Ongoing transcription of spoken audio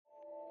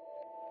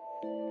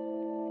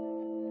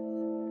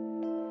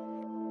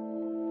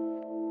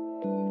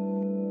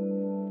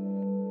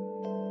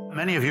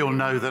Many of you will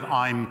know that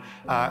I'm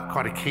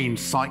quite a keen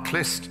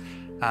cyclist,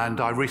 and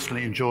I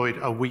recently enjoyed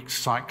a week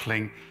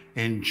cycling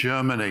in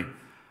Germany.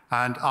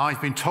 And I've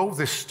been told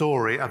this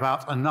story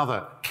about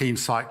another keen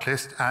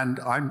cyclist, and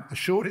I'm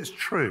assured it's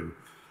true.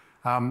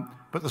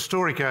 But the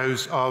story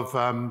goes of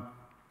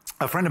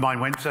a friend of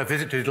mine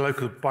visited a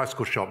local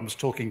bicycle shop and was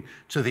talking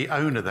to the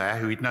owner there,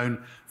 who he'd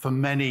known for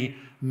many,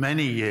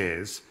 many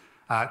years,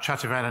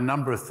 chatting about a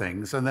number of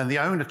things. And then the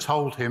owner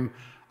told him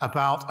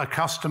about a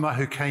customer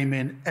who came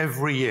in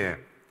every year,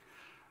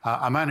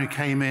 a man who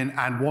came in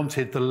and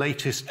wanted the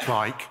latest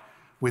bike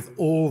with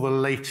all the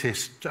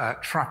latest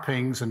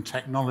trappings and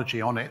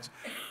technology on it,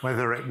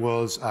 whether it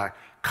was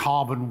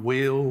carbon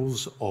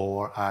wheels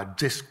or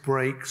disc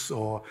brakes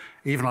or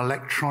even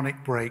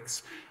electronic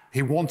brakes.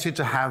 He wanted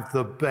to have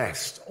the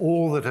best,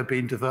 all that had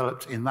been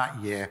developed in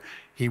that year,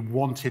 he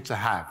wanted to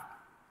have.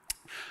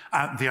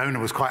 The owner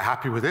was quite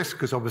happy with this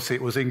because obviously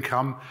it was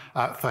income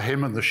for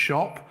him and the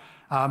shop.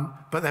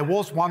 But there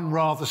was one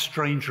rather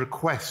strange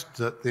request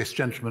that this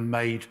gentleman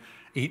made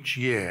each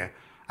year,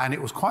 and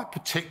it was quite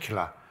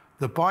particular.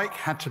 The bike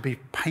had to be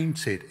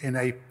painted in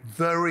a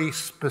very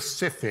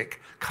specific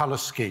colour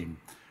scheme,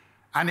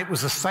 and it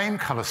was the same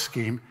colour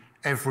scheme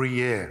every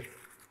year.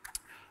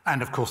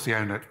 And of course the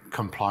owner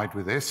complied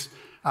with this,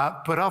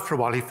 but after a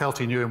while he felt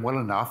he knew him well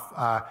enough,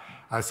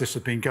 as this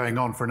had been going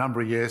on for a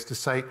number of years, to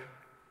say,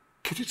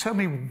 "Could you tell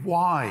me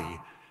why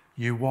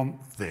you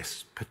want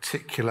this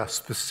particular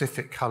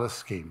specific colour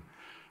scheme?"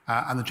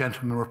 And the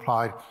gentleman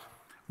replied,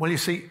 "Well, you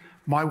see,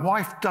 my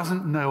wife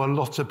doesn't know a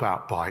lot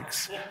about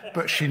bikes,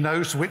 but she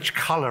knows which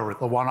colour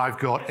the one I've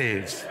got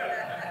is."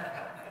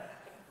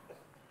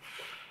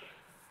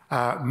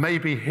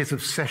 Maybe his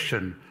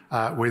obsession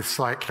with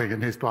cycling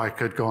and his bike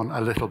had gone a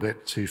little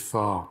bit too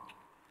far.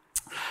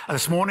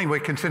 This morning we're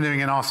continuing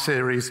in our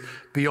series,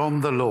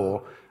 Beyond the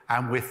Law,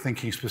 and we're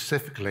thinking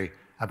specifically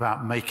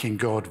about making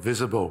God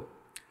visible.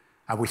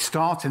 And we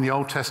start in the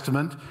Old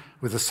Testament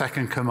with the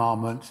second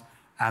commandment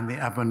and the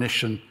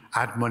admonition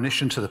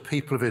to the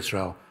people of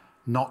Israel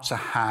not to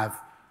have,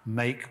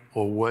 make,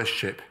 or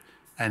worship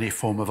any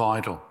form of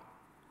idol.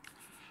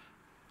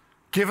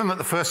 Given that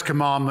the first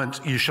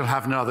commandment, "You shall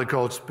have no other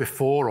gods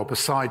before or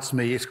besides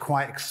me," is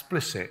quite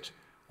explicit,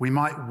 we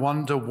might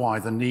wonder why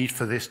the need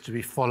for this to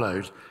be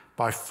followed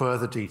by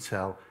further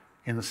detail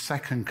in the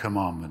second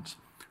commandment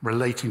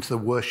relating to the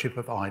worship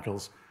of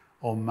idols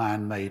or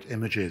man-made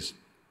images.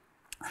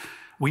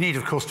 We need,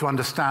 of course, to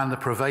understand the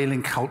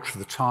prevailing culture of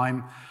the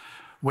time,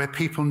 where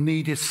people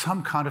needed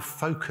some kind of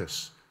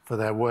focus for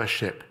their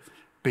worship,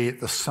 be it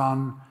the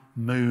sun,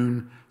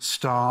 moon,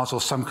 stars, or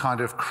some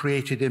kind of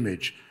created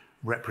image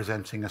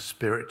representing a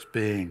spirit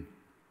being.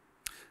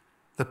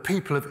 The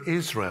people of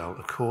Israel,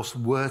 of course,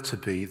 were to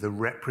be the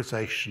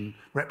representation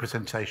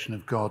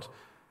of God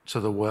to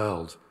the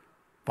world.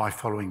 By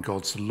following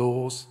God's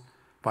laws,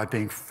 by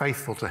being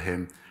faithful to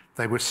him,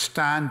 they would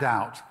stand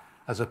out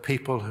as a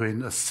people who,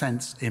 in a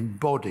sense,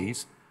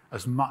 embodies,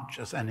 as much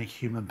as any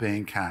human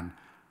being can,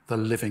 the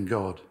living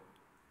God.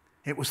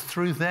 It was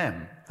through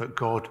them that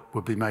God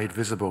would be made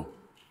visible.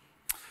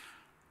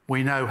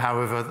 We know,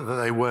 however, that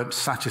they weren't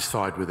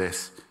satisfied with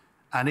this,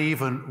 and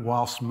even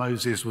whilst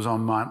Moses was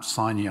on Mount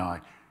Sinai,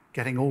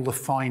 getting all the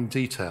fine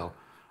detail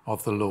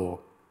of the law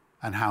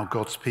and how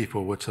God's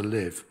people were to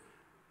live,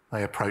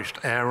 they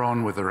approached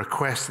Aaron with a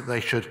request that they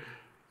should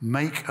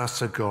make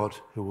us a God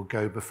who will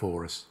go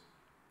before us.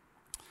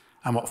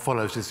 And what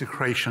follows is the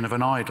creation of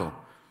an idol,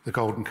 the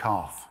golden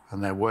calf,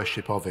 and their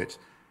worship of it,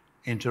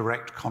 in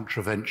direct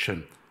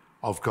contravention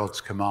of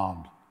God's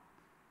command.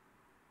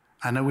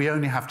 And we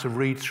only have to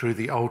read through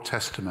the Old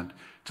Testament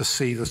to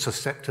see the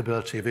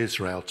susceptibility of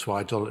Israel to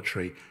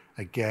idolatry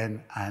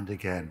again and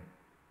again.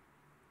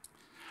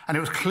 And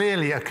it was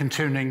clearly a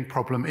continuing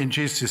problem in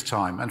Jesus'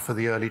 time and for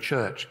the early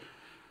church.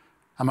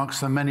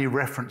 Amongst the many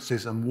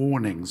references and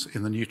warnings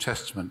in the New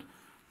Testament,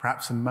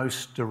 perhaps the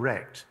most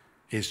direct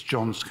is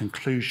John's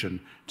conclusion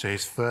to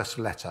his first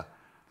letter,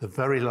 the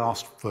very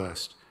last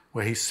verse,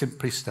 where he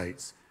simply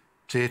states,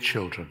 "Dear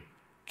children,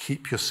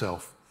 keep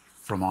yourself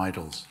from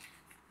idols."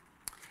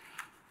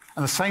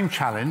 And the same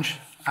challenge,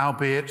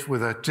 albeit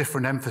with a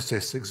different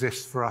emphasis,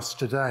 exists for us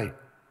today.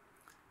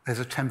 There's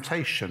a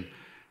temptation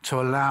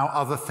to allow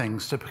other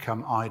things to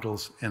become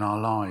idols in our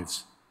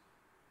lives.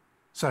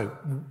 So,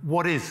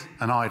 what is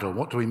an idol?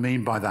 What do we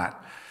mean by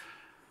that?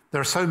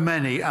 There are so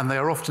many, and they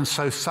are often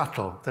so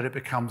subtle that it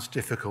becomes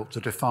difficult to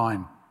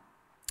define.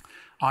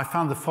 I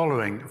found the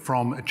following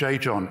from J.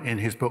 John in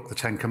his book, The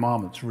Ten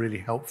Commandments, really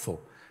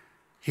helpful.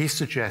 He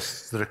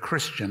suggests that a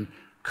Christian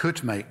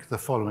could make the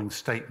following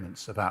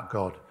statements about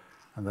God,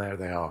 and there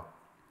they are.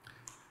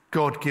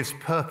 God gives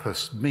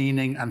purpose,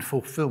 meaning, and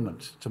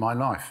fulfillment to my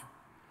life.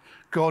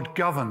 God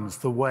governs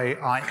the way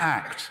I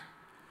act.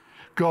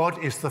 God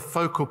is the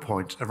focal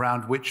point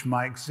around which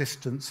my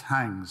existence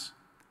hangs.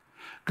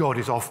 God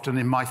is often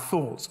in my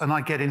thoughts, and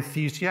I get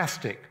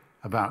enthusiastic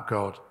about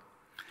God.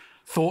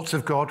 Thoughts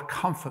of God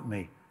comfort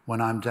me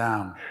when I'm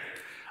down.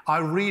 I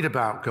read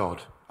about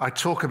God. I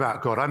talk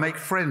about God. I make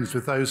friends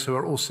with those who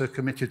are also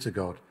committed to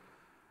God.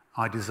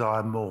 I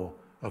desire more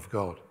of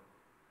God.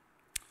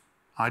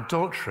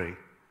 Idolatry,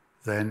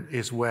 then,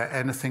 is where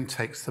anything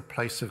takes the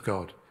place of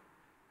God.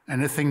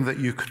 Anything that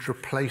you could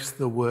replace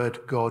the word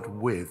God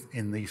with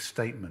in these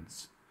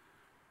statements.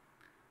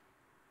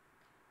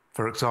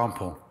 For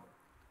example,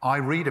 I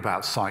read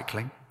about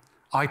cycling.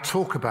 I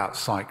talk about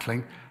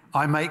cycling.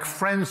 I make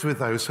friends with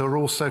those who are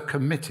also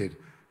committed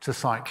to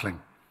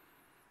cycling.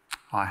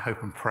 I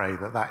hope and pray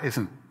that that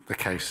isn't the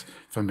case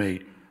for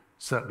me,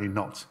 certainly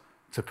not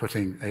to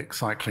putting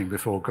cycling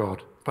before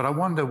God. But I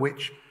wonder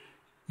which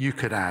you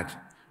could add,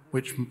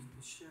 which... The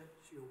shirt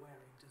you're wearing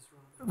does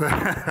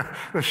rather...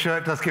 The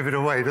shirt does give it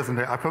away, doesn't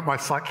it? I put my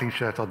cycling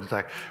shirt on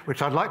today,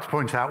 which I'd like to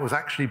point out was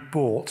actually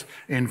bought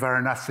in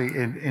Varanasi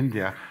in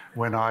India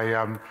when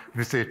I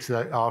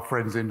visited our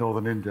friends in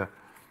northern India.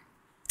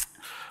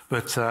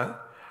 But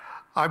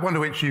I wonder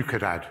which you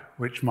could add,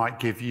 which might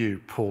give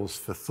you pause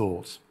for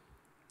thought.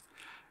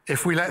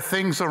 If we let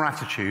things or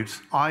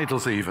attitudes,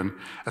 idols even,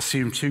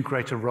 assume too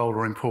great a role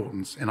or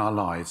importance in our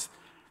lives,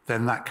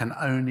 then that can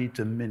only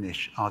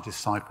diminish our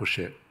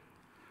discipleship.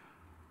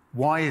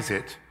 Why is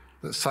that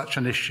such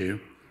an issue?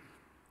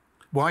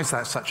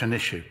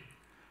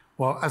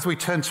 Well, as we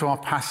turn to our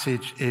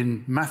passage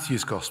in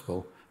Matthew's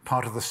Gospel,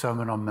 part of the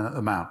Sermon on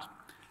the Mount,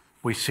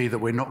 we see that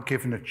we're not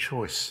given a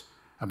choice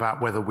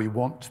about whether we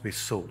want to be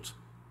salt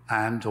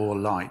and or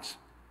light.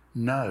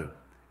 No,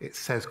 it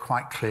says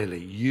quite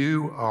clearly,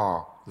 you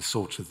are the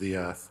salt of the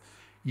earth.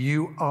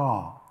 You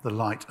are the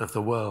light of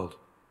the world.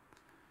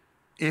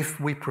 If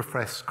we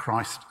profess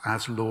Christ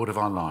as Lord of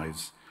our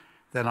lives,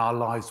 then our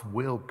lives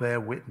will bear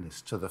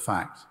witness to the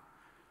fact.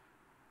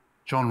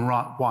 John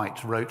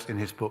White wrote in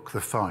his book,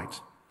 The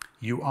Fight,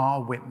 you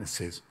are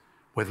witnesses,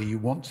 whether you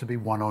want to be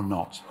one or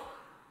not.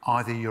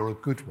 Either you're a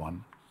good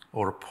one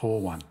or a poor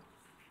one.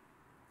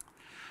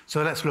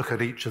 So let's look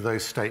at each of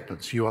those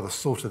statements. You are the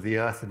salt of the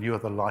earth and you are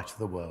the light of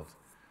the world.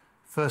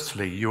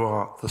 Firstly, you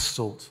are the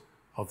salt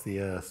of the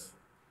earth.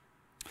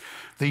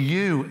 The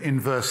you in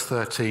verse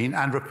 13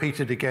 and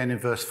repeated again in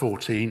verse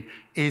 14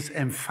 is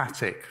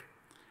emphatic.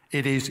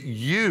 It is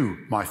you,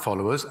 my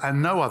followers,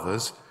 and no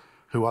others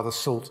who are the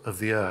salt of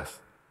the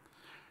earth.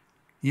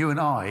 You and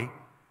I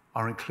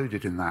are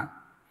included in that.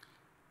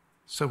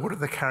 So what are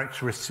the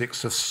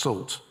characteristics of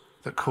salt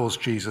that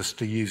caused Jesus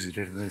to use it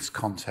in this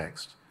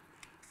context?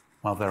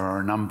 Well, there are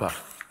a number.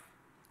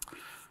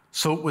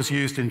 Salt was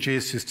used in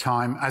Jesus'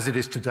 time, as it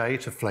is today,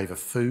 to flavour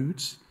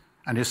foods,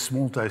 and in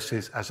small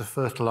doses as a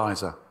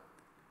fertiliser.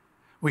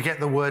 We get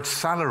the word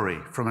salary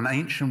from an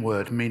ancient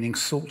word meaning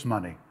salt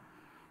money,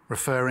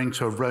 referring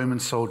to a Roman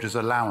soldier's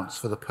allowance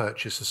for the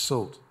purchase of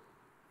salt.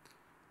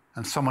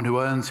 And someone who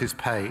earns his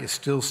pay is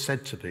still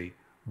said to be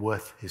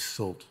worth his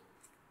salt.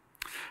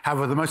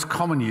 However, the most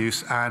common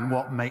use, and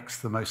what makes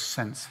the most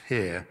sense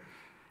here,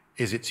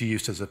 is its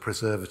use as a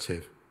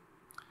preservative.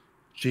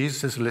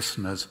 Jesus'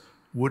 listeners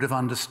would have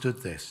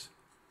understood this.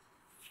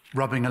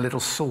 Rubbing a little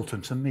salt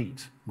into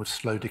meat would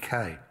slow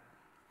decay.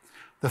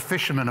 The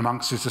fishermen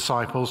amongst his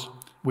disciples,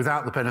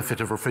 without the benefit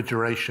of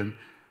refrigeration,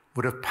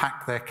 would have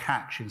packed their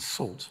catch in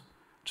salt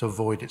to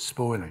avoid it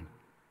spoiling.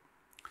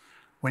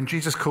 When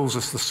Jesus calls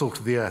us the salt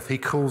of the earth, he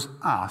calls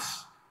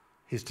us,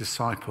 his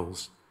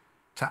disciples,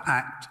 to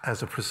act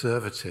as a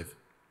preservative,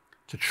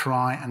 to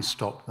try and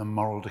stop the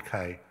moral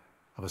decay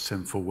of a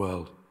sinful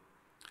world.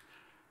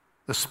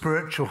 The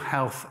spiritual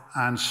health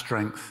and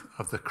strength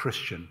of the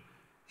Christian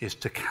is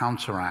to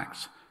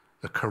counteract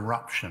the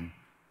corruption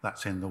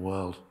that's in the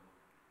world.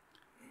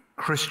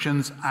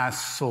 Christians as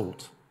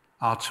salt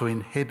are to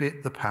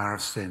inhibit the power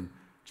of sin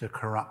to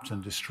corrupt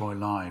and destroy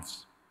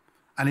lives,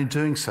 and in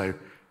doing so,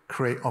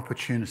 create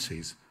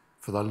opportunities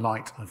for the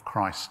light of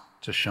Christ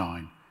to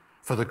shine,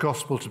 for the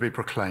gospel to be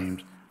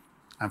proclaimed,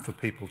 and for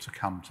people to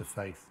come to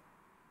faith.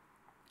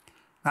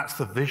 That's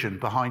the vision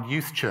behind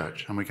Youth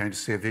Church, and we're going to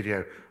see a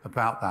video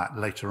about that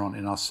later on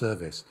in our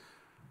service.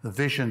 The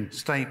vision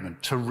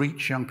statement to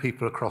reach young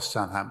people across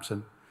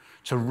Southampton,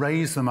 to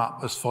raise them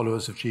up as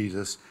followers of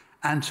Jesus,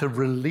 and to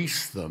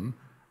release them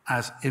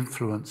as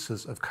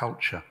influencers of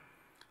culture.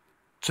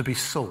 To be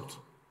salt,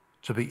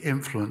 to be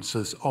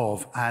influencers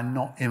of and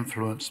not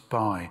influenced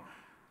by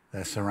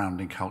their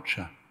surrounding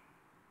culture.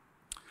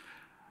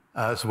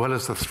 As well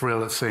as the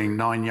thrill of seeing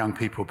 9 young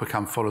people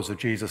become followers of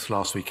Jesus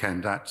last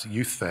weekend at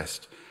Youth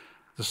Fest,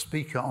 the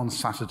speaker on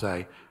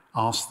Saturday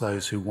asked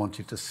those who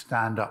wanted to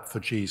stand up for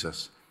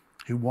Jesus,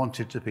 who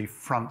wanted to be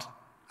front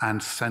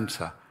and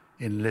centre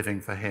in living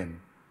for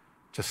him,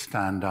 to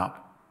stand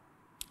up.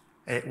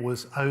 It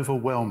was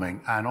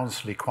overwhelming and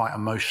honestly quite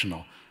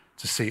emotional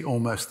to see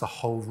almost the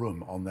whole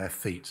room on their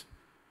feet.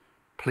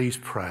 Please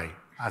pray,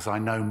 as I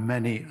know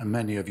many and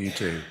many of you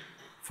do,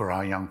 for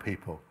our young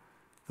people,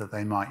 that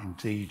they might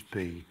indeed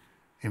be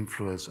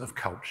influencers of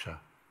culture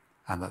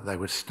and that they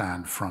would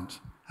stand front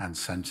and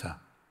centre.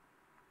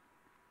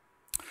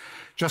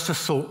 Just as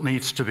salt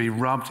needs to be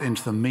rubbed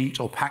into the meat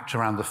or packed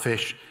around the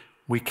fish,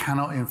 we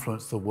cannot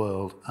influence the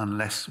world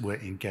unless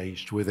we're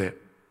engaged with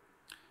it.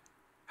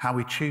 How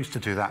we choose to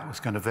do that is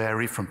going to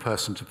vary from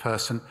person to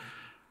person,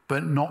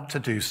 but not to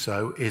do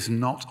so is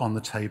not on the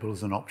table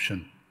as an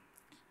option.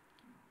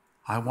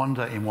 I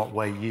wonder in what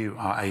way you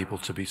are able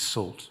to be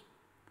salt.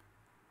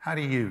 How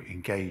do you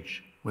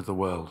engage with the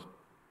world?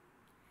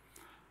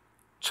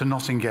 To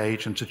not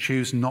engage and to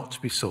choose not to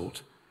be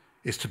salt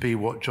is to be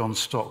what John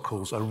Stott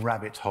calls a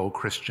rabbit hole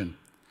Christian,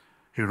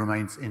 who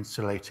remains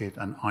insulated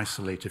and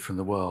isolated from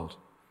the world.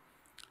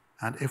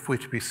 And if we're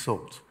to be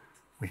salt,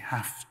 we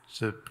have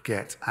to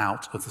get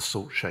out of the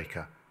salt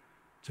shaker,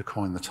 to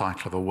coin the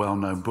title of a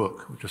well-known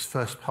book which was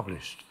first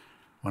published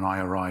when I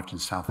arrived in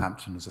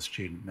Southampton as a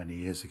student many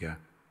years ago.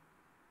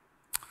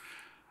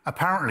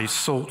 Apparently,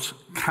 salt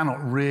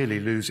cannot really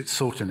lose its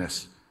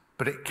saltiness,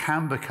 but it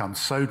can become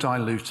so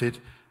diluted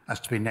as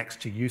to be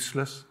next to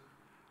useless,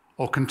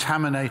 or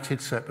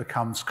contaminated so it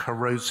becomes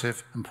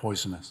corrosive and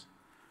poisonous.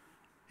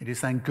 It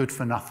is then good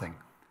for nothing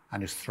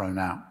and is thrown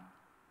out.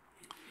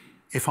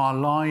 If our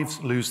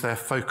lives lose their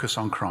focus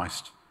on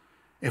Christ,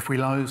 if we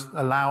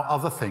allow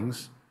other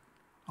things,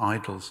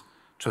 idols,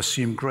 to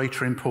assume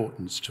greater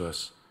importance to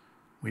us,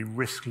 we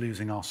risk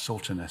losing our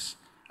saltiness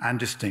and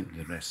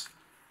distinctiveness.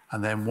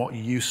 And then what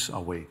use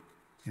are we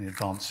in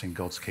advancing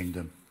God's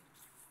kingdom?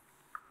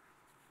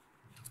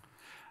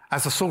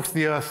 As the salt of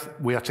the earth,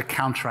 we are to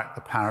counteract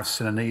the power of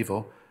sin and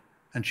evil.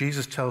 And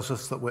Jesus tells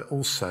us that we're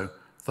also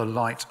the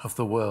light of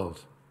the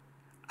world.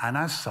 And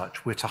as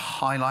such, we're to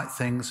highlight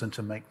things and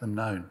to make them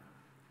known.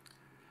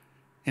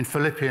 In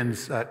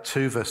Philippians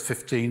 2, verse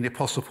 15, the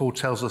Apostle Paul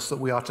tells us that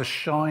we are to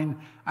shine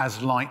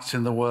as lights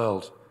in the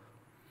world.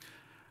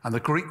 And the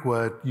Greek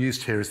word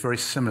used here is very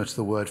similar to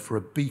the word for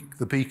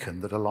the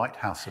beacon that a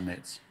lighthouse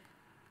emits.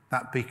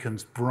 That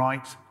beacon's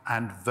bright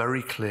and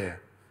very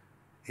clear.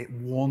 It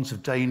warns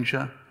of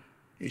danger,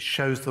 it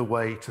shows the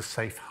way to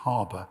safe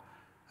harbour,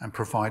 and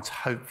provides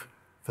hope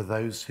for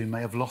those who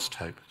may have lost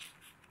hope.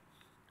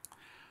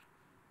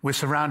 We're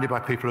surrounded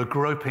by people who are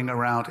groping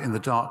around in the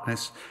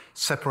darkness,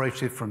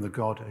 separated from the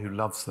God who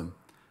loves them.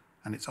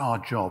 And it's our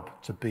job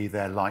to be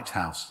their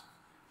lighthouse,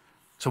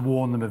 to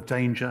warn them of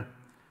danger,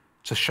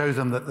 to show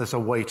them that there's a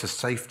way to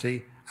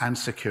safety and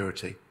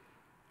security,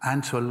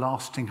 and to a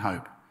lasting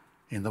hope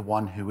in the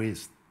one who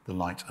is the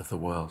light of the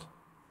world.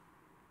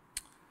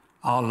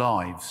 Our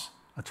lives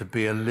are to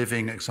be a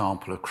living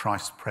example of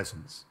Christ's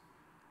presence,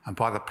 and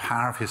by the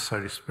power of his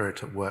Holy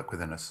Spirit at work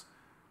within us,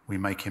 we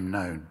make him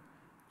known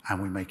and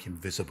we make him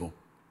visible.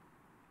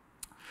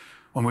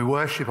 When we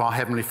worship our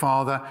Heavenly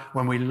Father,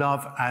 when we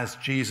love as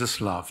Jesus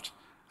loved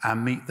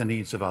and meet the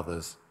needs of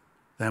others,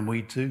 then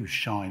we do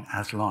shine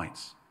as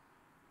lights.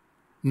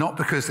 Not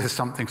because there's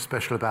something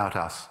special about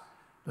us,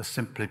 but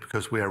simply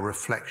because we are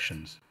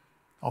reflections,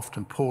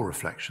 often poor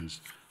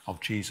reflections,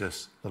 of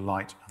Jesus, the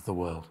light of the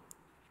world.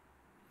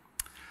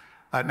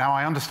 Now,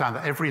 I understand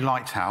that every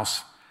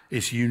lighthouse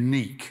is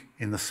unique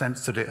in the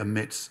sense that it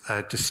emits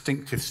a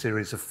distinctive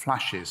series of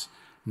flashes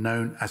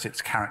known as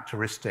its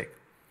characteristic,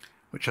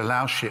 which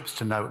allows ships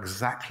to know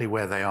exactly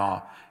where they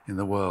are in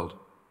the world.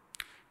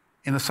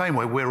 In the same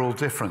way, we're all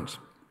different,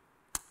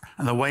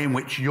 and the way in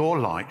which your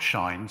light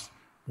shines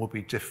will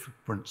be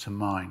different to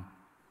mine.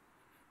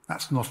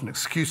 That's not an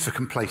excuse for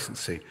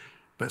complacency,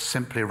 but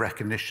simply a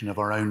recognition of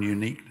our own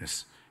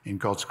uniqueness in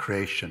God's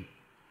creation,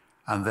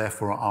 and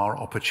therefore our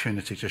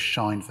opportunity to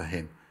shine for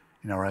him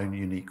in our own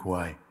unique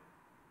way.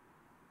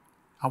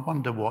 I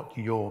wonder what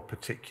your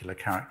particular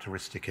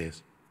characteristic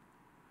is.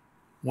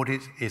 What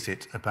is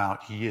it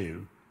about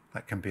you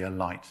that can be a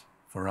light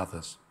for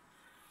others?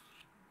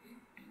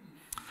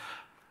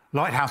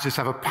 Lighthouses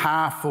have a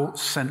powerful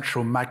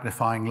central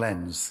magnifying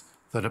lens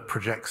that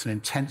projects an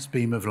intense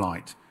beam of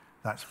light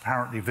that's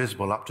apparently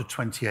visible up to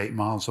 28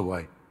 miles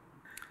away.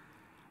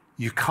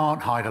 You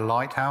can't hide a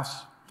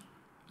lighthouse,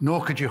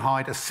 nor could you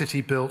hide a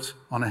city built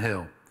on a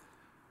hill.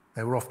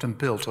 They were often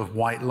built of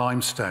white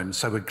limestone,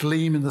 so a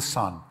gleam in the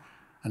sun,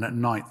 and at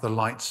night the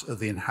lights of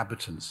the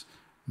inhabitants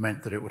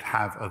meant that it would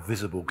have a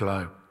visible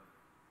glow.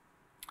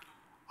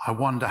 I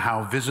wonder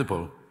how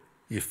visible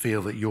you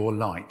feel that your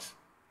light,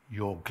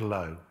 your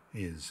glow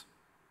is.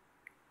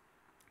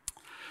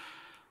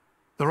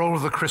 The role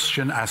of the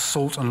Christian as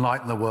salt and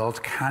light in the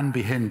world can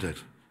be hindered,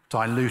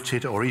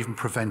 diluted, or even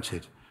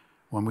prevented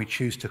when we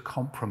choose to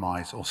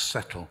compromise or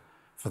settle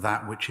for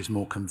that which is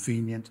more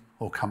convenient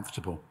or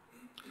comfortable,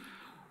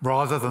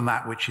 rather than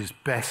that which is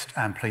best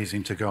and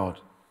pleasing to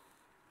God.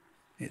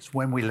 It's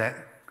when we let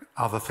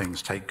other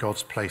things take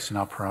God's place in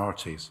our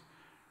priorities,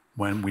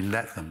 when we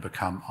let them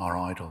become our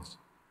idols.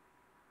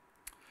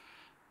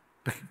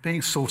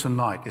 Being salt and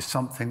light is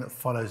something that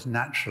follows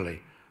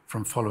naturally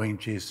from following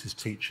Jesus'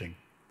 teaching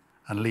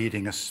and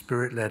leading a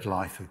spirit-led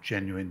life of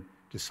genuine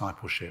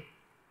discipleship.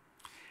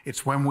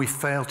 It's when we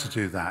fail to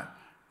do that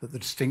that the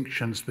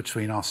distinctions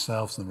between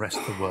ourselves and the rest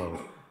of the world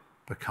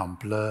become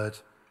blurred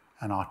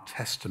and our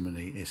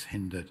testimony is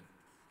hindered.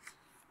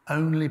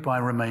 Only by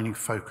remaining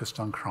focused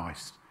on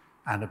Christ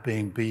and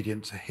being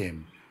obedient to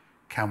him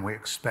can we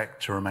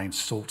expect to remain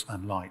salt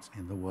and light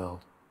in the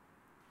world.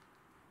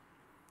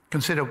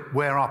 Consider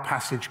where our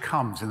passage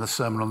comes in the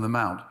Sermon on the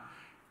Mount.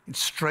 It's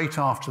straight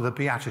after the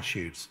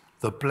Beatitudes,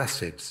 the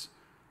blesseds.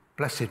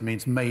 Blessed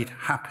means made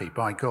happy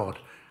by God.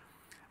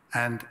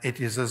 And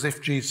it is as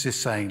if Jesus is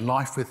saying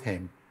life with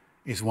him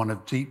is one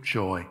of deep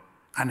joy.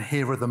 And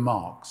here are the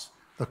marks,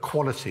 the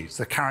qualities,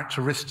 the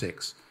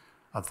characteristics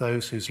of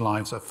those whose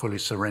lives are fully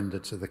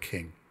surrendered to the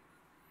King.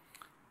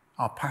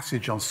 Our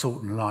passage on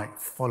salt and light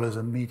follows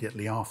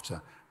immediately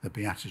after the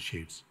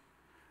Beatitudes.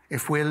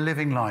 If we're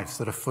living lives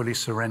that are fully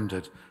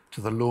surrendered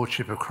to the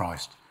Lordship of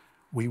Christ,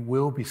 we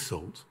will be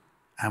salt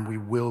and we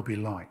will be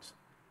light.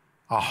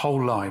 Our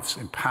whole lives,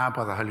 empowered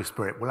by the Holy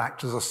Spirit, will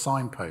act as a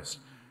signpost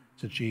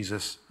to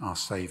Jesus, our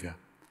Saviour,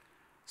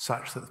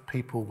 such that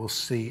people will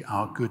see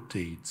our good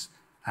deeds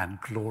and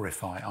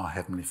glorify our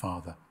Heavenly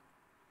Father.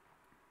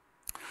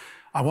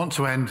 I want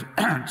to end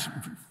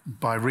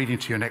by reading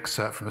to you an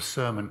excerpt from a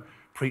sermon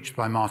preached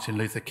by Martin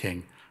Luther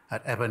King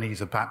at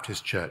Ebenezer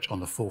Baptist Church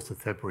on the 4th of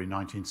February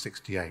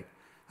 1968.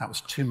 That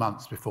was 2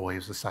 months before he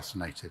was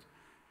assassinated.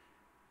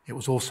 It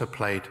was also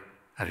played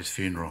at his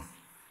funeral.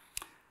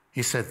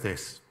 He said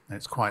this, and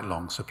it's quite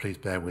long, so please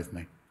bear with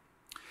me.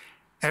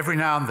 Every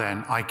now and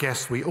then, I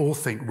guess we all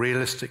think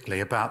realistically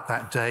about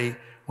that day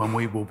when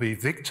we will be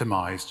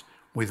victimized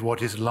with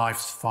what is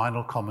life's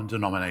final common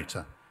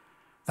denominator,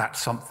 that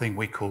something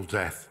we call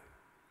death.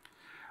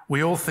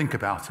 We all think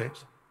about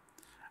it,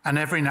 and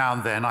every now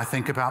and then I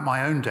think about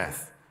my own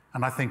death,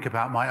 and I think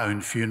about my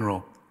own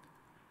funeral.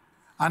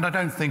 And I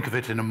don't think of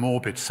it in a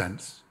morbid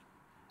sense.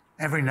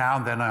 Every now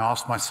and then I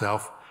ask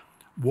myself,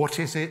 what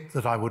is it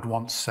that I would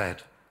once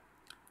said?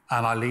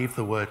 And I leave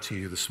the word to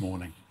you this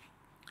morning.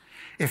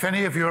 If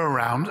any of you are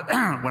around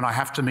when I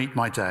have to meet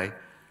my day,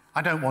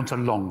 I don't want a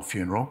long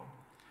funeral.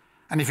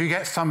 And if you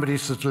get somebody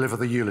to deliver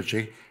the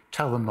eulogy,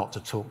 tell them not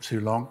to talk too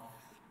long.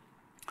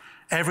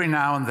 Every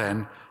now and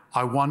then,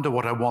 I wonder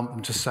what I want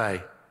them to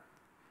say.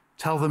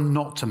 Tell them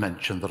not to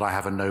mention that I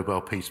have a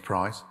Nobel Peace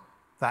Prize.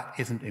 That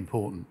isn't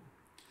important.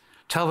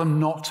 Tell them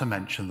not to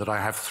mention that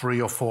I have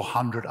 300 or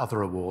 400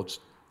 other awards.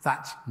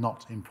 That's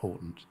not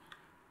important.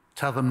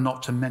 Tell them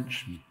not to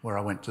mention where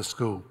I went to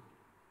school.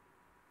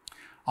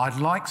 I'd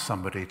like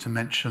somebody to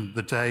mention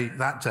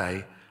that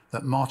day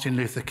that Martin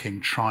Luther King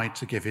tried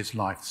to give his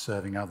life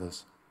serving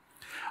others.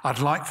 I'd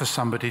like for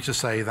somebody to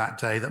say that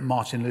day that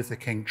Martin Luther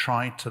King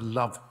tried to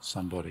love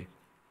somebody.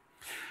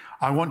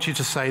 I want you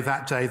to say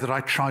that day that I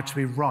tried to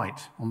be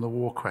right on the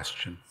war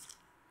question.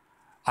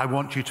 I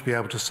want you to be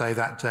able to say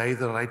that day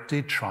that I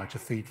did try to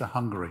feed the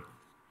hungry.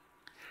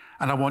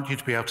 And I want you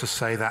to be able to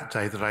say that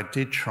day that I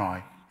did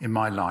try in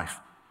my life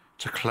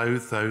to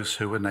clothe those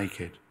who were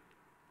naked.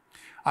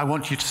 I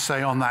want you to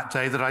say on that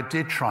day that I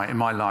did try in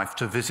my life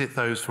to visit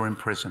those who are in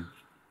prison.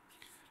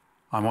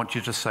 I want you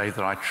to say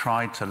that I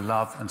tried to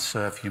love and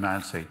serve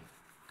humanity.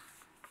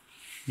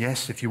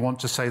 Yes, if you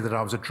want to say that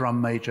I was a drum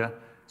major,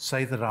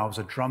 say that I was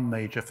a drum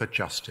major for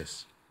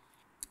justice.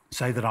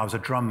 Say that I was a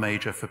drum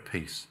major for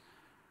peace.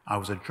 I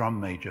was a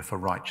drum major for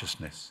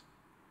righteousness.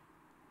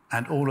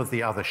 And all of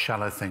the other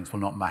shallow things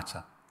will not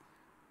matter.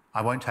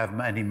 I won't have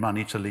any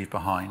money to leave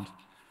behind.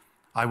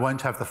 I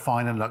won't have the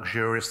fine and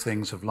luxurious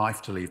things of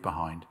life to leave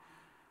behind.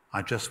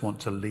 I just want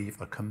to leave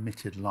a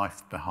committed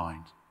life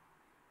behind.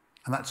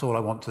 And that's all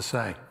I want to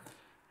say.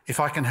 If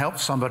I can help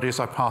somebody as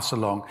I pass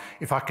along,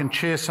 if I can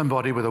cheer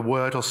somebody with a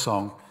word or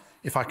song,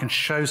 if I can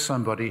show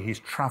somebody he's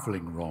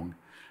traveling wrong,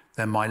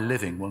 then my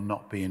living will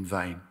not be in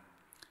vain.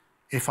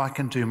 If I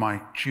can do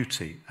my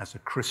duty as a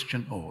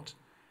Christian ought,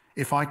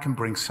 if I can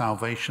bring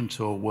salvation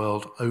to a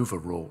world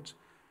overwrought,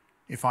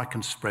 if I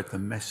can spread the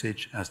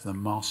message as the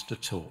Master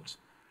taught,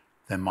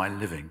 then my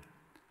living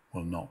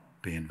will not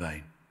be in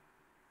vain.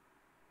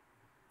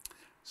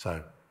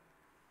 So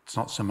it's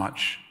not so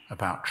much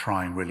about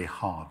trying really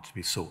hard to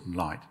be salt and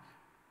light,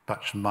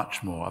 but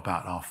much more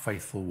about our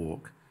faithful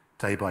walk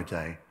day by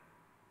day,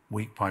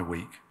 week by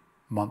week,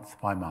 month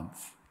by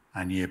month,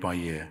 and year by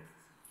year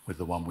with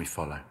the one we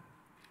follow,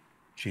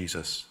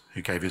 Jesus,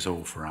 who gave his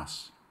all for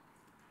us.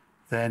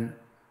 Then,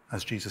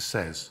 as Jesus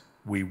says,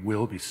 we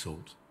will be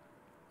salt,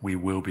 we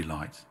will be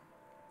light,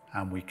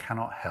 and we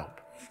cannot help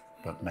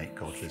but make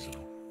God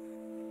visible.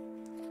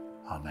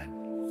 Amen.